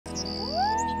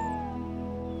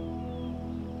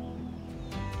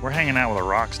We're hanging out with a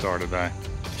rock star today.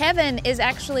 Kevin is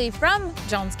actually from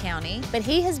Jones County, but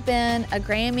he has been a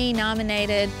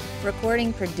Grammy-nominated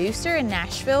recording producer in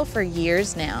Nashville for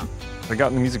years now. I got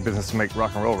in the music business to make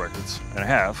rock and roll records, and I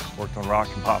have worked on rock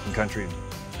and pop and country and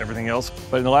everything else.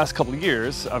 But in the last couple of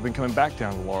years, I've been coming back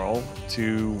down to Laurel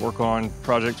to work on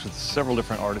projects with several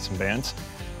different artists and bands,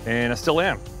 and I still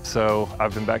am. So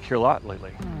I've been back here a lot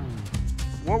lately.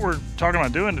 What we're talking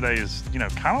about doing today is,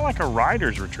 kind of like a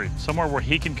writer's retreat, somewhere where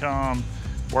he can come,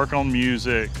 work on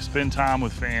music, spend time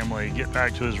with family, get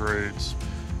back to his roots,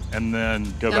 and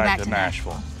then go back to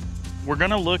Nashville. We're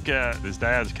gonna look at his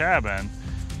dad's cabin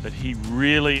that he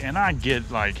really, and I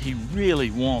get like, he really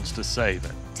wants to save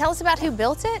it. Tell us about who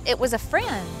built it. It was a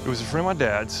friend. It was a friend of my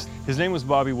dad's. His name was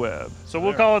Bobby Webb. So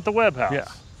we'll call it the Webb House. Yeah.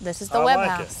 This is the Webb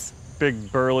House.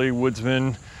 Big, burly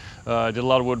woodsman, did a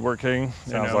lot of woodworking.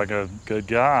 Sounds like a good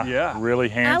guy. Yeah. Really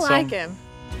handsome. I like him.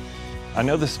 I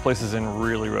know this place is in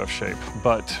really rough shape,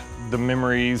 but the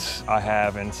memories I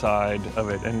have inside of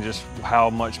it and just how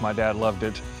much my dad loved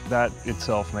it, that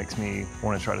itself makes me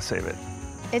want to try to save it.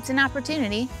 It's an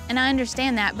opportunity, and I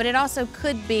understand that, but it also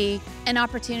could be an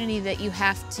opportunity that you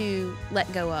have to let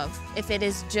go of if it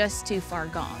is just too far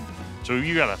gone. So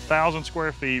you got 1,000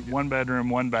 square feet, 1 bedroom,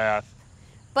 1 bath.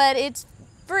 But it's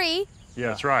free. Yeah.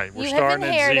 That's right. We're You have starting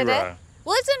inherited at 0. it.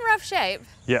 Well, it's in rough shape.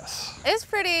 Yes. It's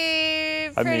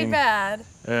pretty mean, bad.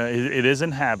 It is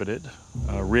inhabited.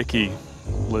 Ricky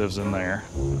lives in there.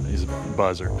 He's a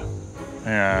buzzard,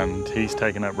 and he's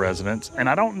taken up residence. And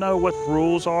I don't know what the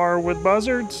rules are with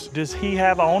buzzards. Does he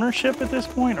have ownership at this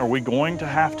point? Are we going to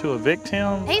have to evict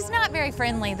him? He's not very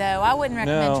friendly, though. I wouldn't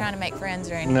recommend trying to make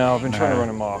friends or anything. No, I've been trying to run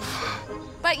him off.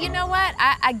 But you know what?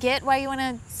 I get why you want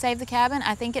to save the cabin.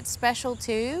 I think it's special,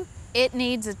 too. It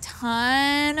needs a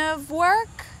ton of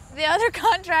work. The other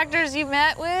contractors you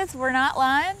met with were not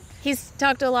lying. He's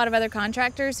talked to a lot of other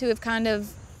contractors who have kind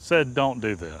of said, don't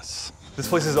do this. This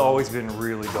place has always been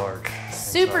really dark.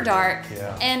 Super dark.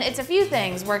 Yeah. And it's a few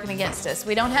things working against us.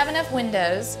 We don't have enough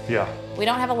windows. Yeah. We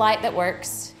don't have a light that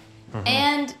works.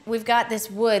 And we've got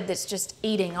this wood that's just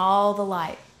eating all the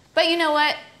light. But you know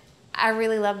what? I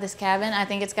really love this cabin. I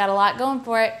think it's got a lot going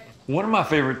for it. One of my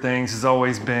favorite things has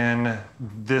always been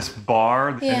this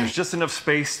bar. Yeah. And there's just enough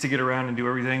space to get around and do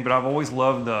everything, but I've always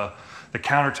loved the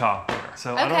countertop there.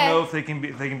 So I don't know if they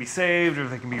can be saved or if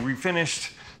they can be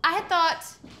refinished. I had thought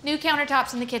new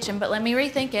countertops in the kitchen, but let me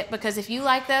rethink it, because if you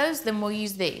like those, then we'll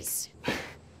use these.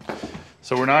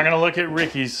 So we're not gonna look at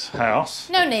Ricky's house.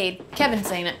 No need. Kevin's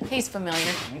seen it. He's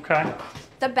familiar. Okay.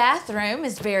 The bathroom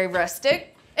is very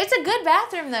rustic. It's a good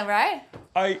bathroom though, right?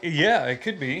 Yeah, it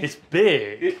could be. It's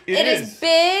big. It is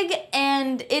big,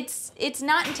 and it's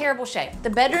not in terrible shape. The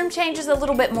bedroom changes a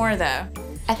little bit more though.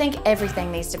 I think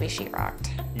everything needs to be sheetrocked.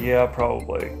 Yeah,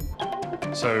 probably.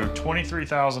 So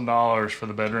 $23,000 for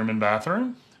the bedroom and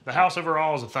bathroom. The house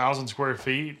overall is 1,000 square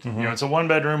feet. It's a 1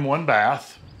 bedroom, 1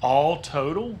 bath. All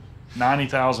total,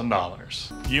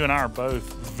 $90,000. You and I are both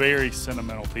very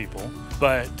sentimental people,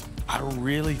 but I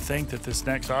really think that this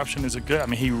next option is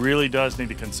he really does need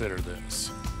to consider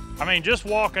this. Just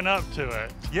walking up to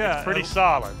it, it's pretty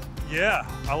solid. Yeah,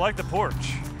 I like the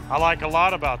porch. I like a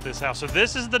lot about this house. So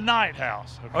this is the Knight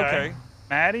house, okay?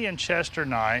 Maddie and Chester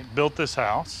Knight built this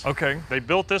house. Okay. They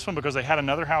built this one because they had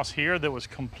another house here that was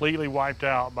completely wiped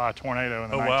out by a tornado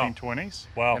in the 1920s.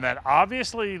 Wow. And that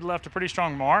obviously left a pretty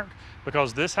strong mark,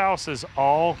 because this house is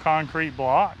all concrete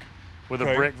block with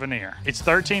a brick veneer. It's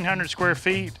 1,300 square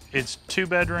feet. It's 2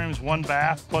 bedrooms, 1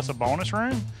 bath, plus a bonus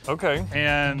room. Okay.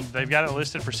 And they've got it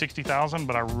listed for $60,000,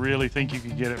 but I really think you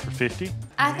could get it for $50,000.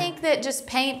 I think that just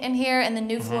paint in here and the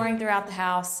new flooring throughout the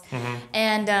house,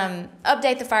 and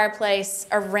update the fireplace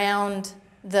around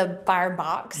the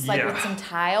firebox, like with some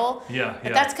tile.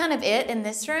 But that's kind of it in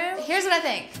this room. Here's what I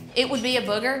think. It would be a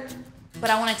booger, but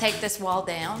I want to take this wall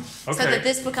down so that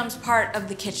this becomes part of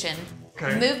the kitchen.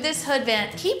 Move this hood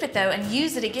vent, keep it though, and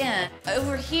use it again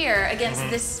over here against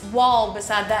this wall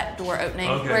beside that door opening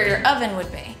where your oven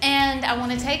would be. And I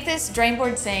want to take this drain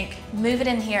board sink, move it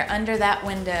in here under that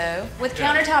window with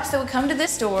countertops that would come to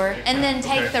this door, and then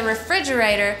take the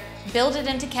refrigerator, build it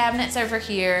into cabinets over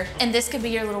here, and this could be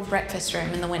your little breakfast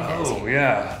room in the windows. Oh,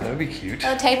 yeah, that'd be cute.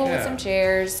 A table with some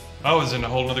chairs. Oh, it's in a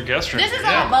whole other guest room. This is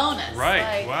all bonus.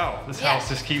 Right, wow. This house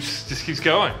just keeps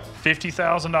going.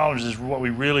 $50,000 is what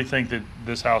we really think that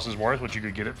this house is worth, what you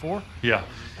could get it for. Yeah.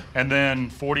 And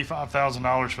then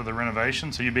 $45,000 for the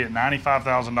renovation, so you'd be at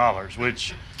 $95,000,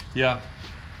 which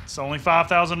it's only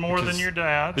 $5,000 more than your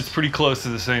dad's. It's pretty close to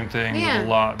the same thing with a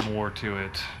lot more to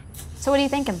it. So what are you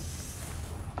thinking?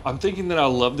 I'm thinking that I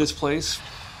love this place,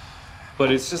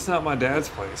 but it's just not my dad's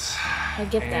place. I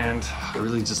get that. And I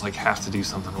really just like have to do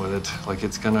something with it. Like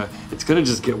it's gonna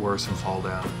just get worse and fall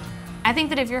down. I think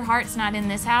that if your heart's not in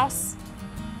this house,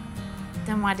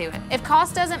 then why do it? If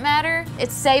cost doesn't matter,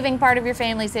 it's saving part of your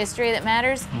family's history that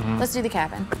matters, let's do the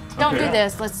cabin. Don't do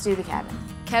this, let's do the cabin.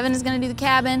 Kevin is gonna do the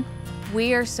cabin.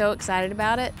 We are so excited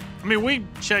about it. I mean, we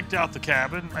checked out the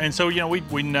cabin, and so, you know,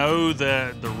 we know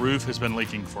that the roof has been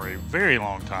leaking for a very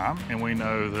long time, and we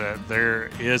know that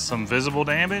there is some visible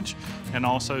damage and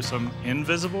also some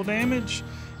invisible damage,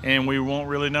 and we won't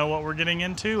really know what we're getting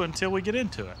into until we get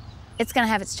into it. It's gonna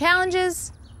have its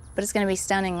challenges, but it's gonna be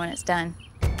stunning when it's done.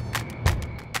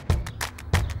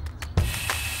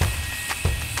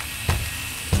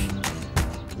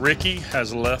 Ricky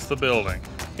has left the building.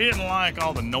 He didn't like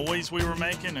all the noise we were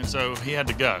making, and so he had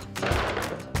to go.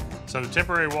 So the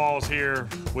temporary walls here,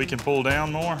 we can pull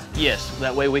down more? Yes,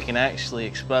 that way we can actually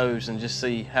expose and just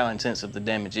see how intensive the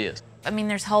damage is. I mean,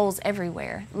 there's holes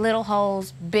everywhere. Little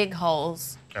holes, big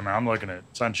holes. I mean, I'm looking at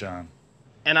sunshine.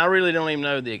 And I really don't even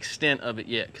know the extent of it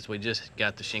yet because we just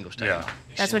got the shingles taken. Yeah.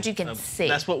 That's what you can see.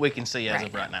 That's what we can see as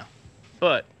of right now.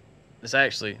 But it's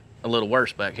actually a little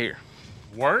worse back here.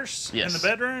 Worse? Yes. In the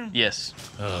bedroom? Yes.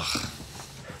 Ugh.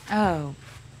 Oh,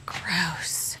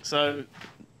 gross. So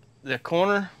the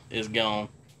corner is gone.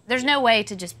 There's no way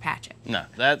to just patch it. No,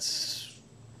 that's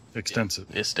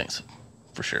Extensive. extensive,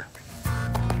 for sure.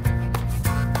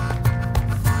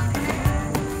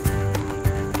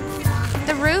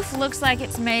 The roof looks like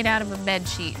it's made out of a bed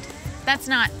sheet. That's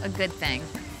not a good thing.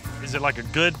 Is it like a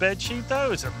good bed sheet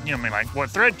though? Is it, you know, I mean, like what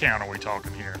thread count are we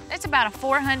talking here? It's about a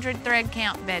 400 thread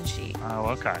count bed sheet. Oh,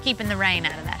 okay. Keeping the rain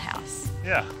out of that house.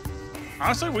 Yeah.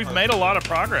 Honestly, we've made a lot of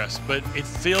progress, but it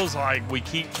feels like we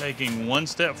keep taking one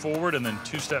step forward and then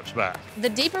 2 steps back. The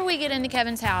deeper we get into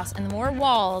Kevin's house and the more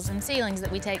walls and ceilings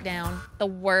that we take down, the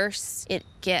worse it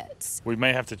gets. We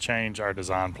may have to change our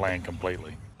design plan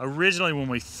completely. Originally, when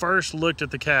we first looked at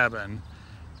the cabin,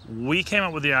 we came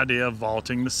up with the idea of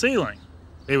vaulting the ceiling.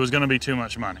 It was gonna be too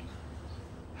much money.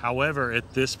 However,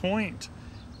 at this point,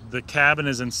 the cabin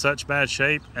is in such bad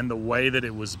shape and the way that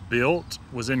it was built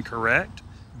was incorrect.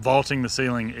 Vaulting the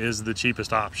ceiling is the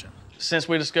cheapest option. Since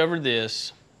we discovered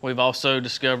this, we've also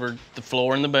discovered the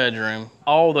floor in the bedroom.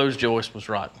 All those joists was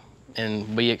rotten,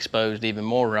 and we exposed even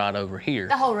more rot over here.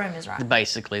 The whole room is rotten.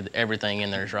 Basically, everything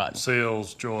in there is rotten.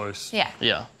 Seals, joists. Yeah.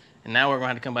 Yeah. And now we're going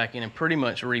to have to come back in and pretty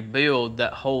much rebuild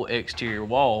that whole exterior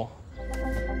wall.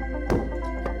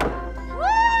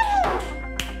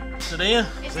 Is it in?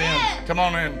 It's in. Come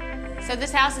on in. So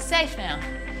this house is safe now.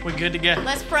 We're good to go.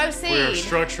 Let's proceed. We're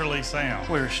structurally sound.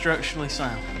 We're structurally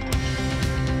sound.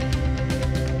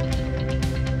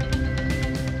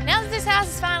 Now that this house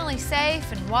is finally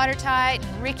safe and watertight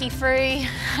and Ricky-free,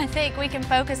 I think we can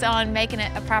focus on making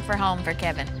it a proper home for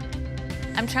Kevin.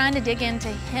 I'm trying to dig into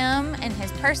him and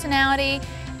his personality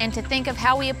and to think of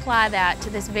how we apply that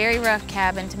to this very rough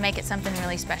cabin to make it something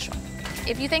really special.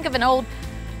 If you think of an old,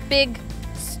 big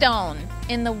stone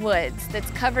in the woods that's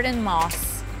covered in moss,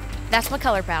 that's my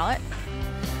color palette.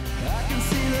 I can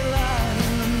see the light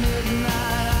in the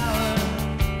midnight hour.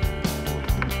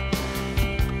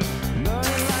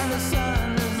 Burning like the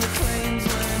sun as the flames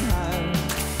went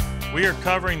higher. We are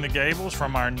covering the gables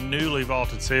from our newly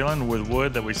vaulted ceiling with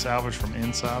wood that we salvaged from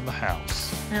inside the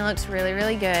house. And it looks really,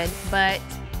 really good, but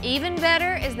even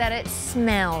better is that it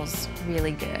smells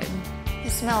really good.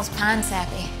 It smells pine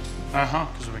sappy. Uh-huh,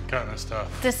 because we've been cutting this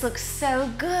stuff. This looks so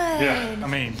good. Yeah, I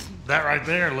mean, that right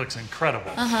there looks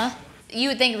incredible. Uh-huh. You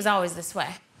would think it was always this way.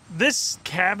 This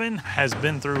cabin has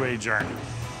been through a journey.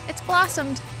 It's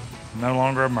blossomed. No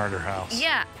longer a murder house.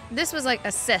 Yeah, this was like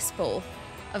a cesspool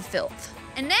of filth.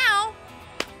 And now,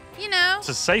 you know. It's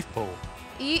a safe pool.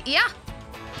 Yeah.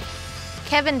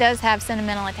 Kevin does have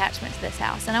sentimental attachment to this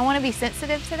house, and I want to be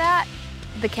sensitive to that.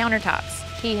 The countertops,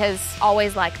 he has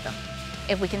always liked them.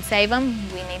 If we can save them,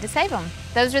 we need to save them.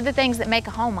 Those are the things that make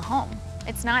a home a home.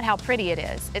 It's not how pretty it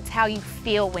is, it's how you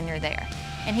feel when you're there.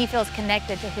 And he feels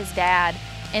connected to his dad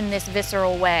in this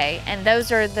visceral way. And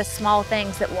those are the small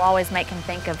things that will always make him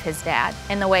think of his dad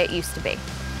in the way it used to be.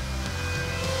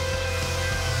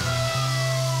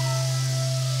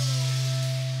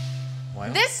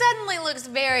 Wow. This suddenly looks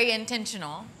very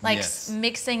intentional, like Yes.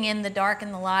 mixing in the dark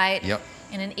and the light Yep.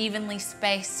 in an evenly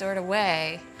spaced sort of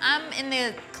way. I'm in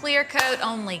the clear coat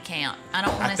only camp. I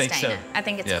don't want to think stain so. it. I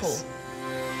think it's Yes. cool.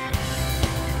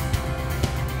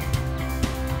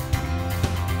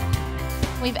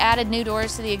 We've added new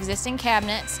doors to the existing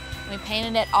cabinets. We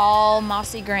painted it all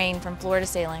mossy green from floor to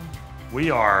ceiling.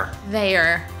 We are.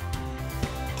 There.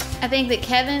 I think that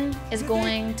Kevin is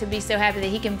going to be so happy that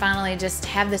he can finally just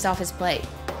have this off his plate.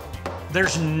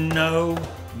 There's no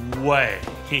way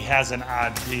he has an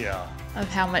idea of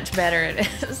how much better it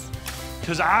is.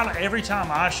 Because every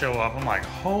time I show up, I'm like,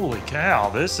 holy cow,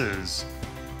 this is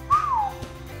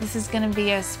gonna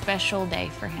be a special day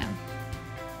for him.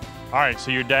 All right,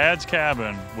 so your dad's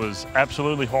cabin was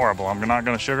absolutely horrible. I'm not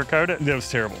gonna sugarcoat it. That was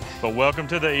terrible. But welcome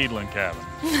to the Eadlin cabin.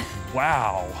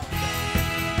 Wow.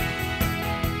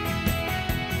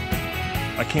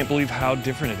 I can't believe how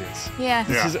different it is. Yeah.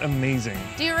 This is amazing.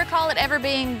 Do you recall it ever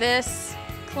being this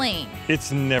clean?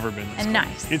 It's never been this and clean.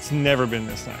 Nice. It's never been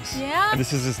this nice. Yeah? And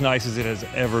this is as nice as it has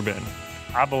ever been.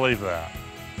 I believe that.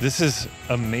 This is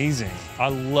amazing. I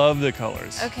love the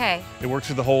colors. Okay. It works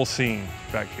with the whole scene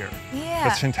back here. Yeah.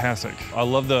 That's fantastic. I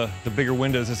love the bigger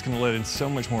windows. It's gonna let in so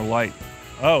much more light.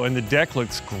 Oh, and the deck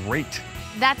looks great.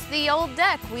 That's the old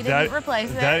deck. We didn't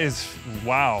replace it. That is,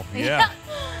 wow, yeah.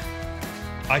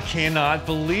 I cannot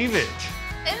believe it.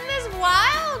 Isn't this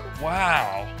wild?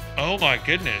 Wow. Oh my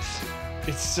goodness.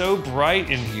 It's so bright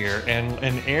in here and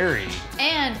airy.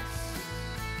 And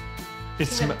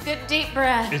It's a good deep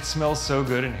breath. It smells so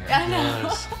good in here. I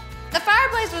know. The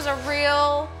fireplace was a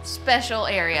real special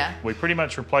area. We pretty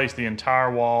much replaced the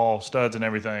entire wall, studs and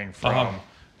everything from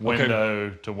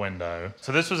window to window.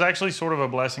 So this was actually sort of a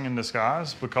blessing in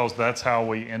disguise because that's how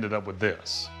we ended up with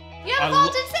this. You have a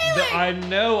vaulted ceiling! I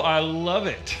know, I love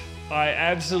it. I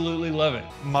absolutely love it.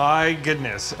 My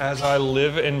goodness, as I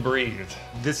live and breathe,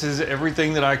 this is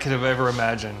everything that I could have ever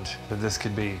imagined that this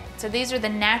could be. So these are the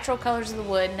natural colors of the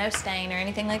wood, no stain or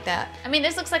anything like that. I mean,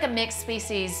 this looks like a mixed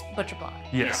species butcher block.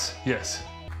 Yes, yes.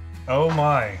 Oh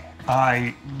my,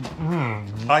 I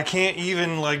can't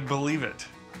even believe it.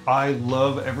 I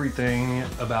love everything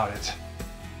about it.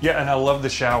 Yeah, and I love the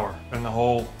shower and the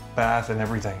whole bath and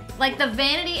everything. Like the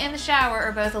vanity and the shower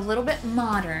are both a little bit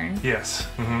modern. Yes.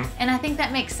 And I think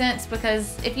that makes sense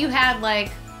because if you had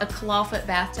like a clawfoot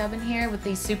bathtub in here with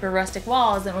these super rustic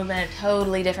walls, it would have been a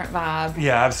totally different vibe.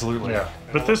 Yeah, absolutely. Yeah.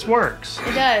 But this works.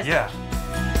 It does. Yeah.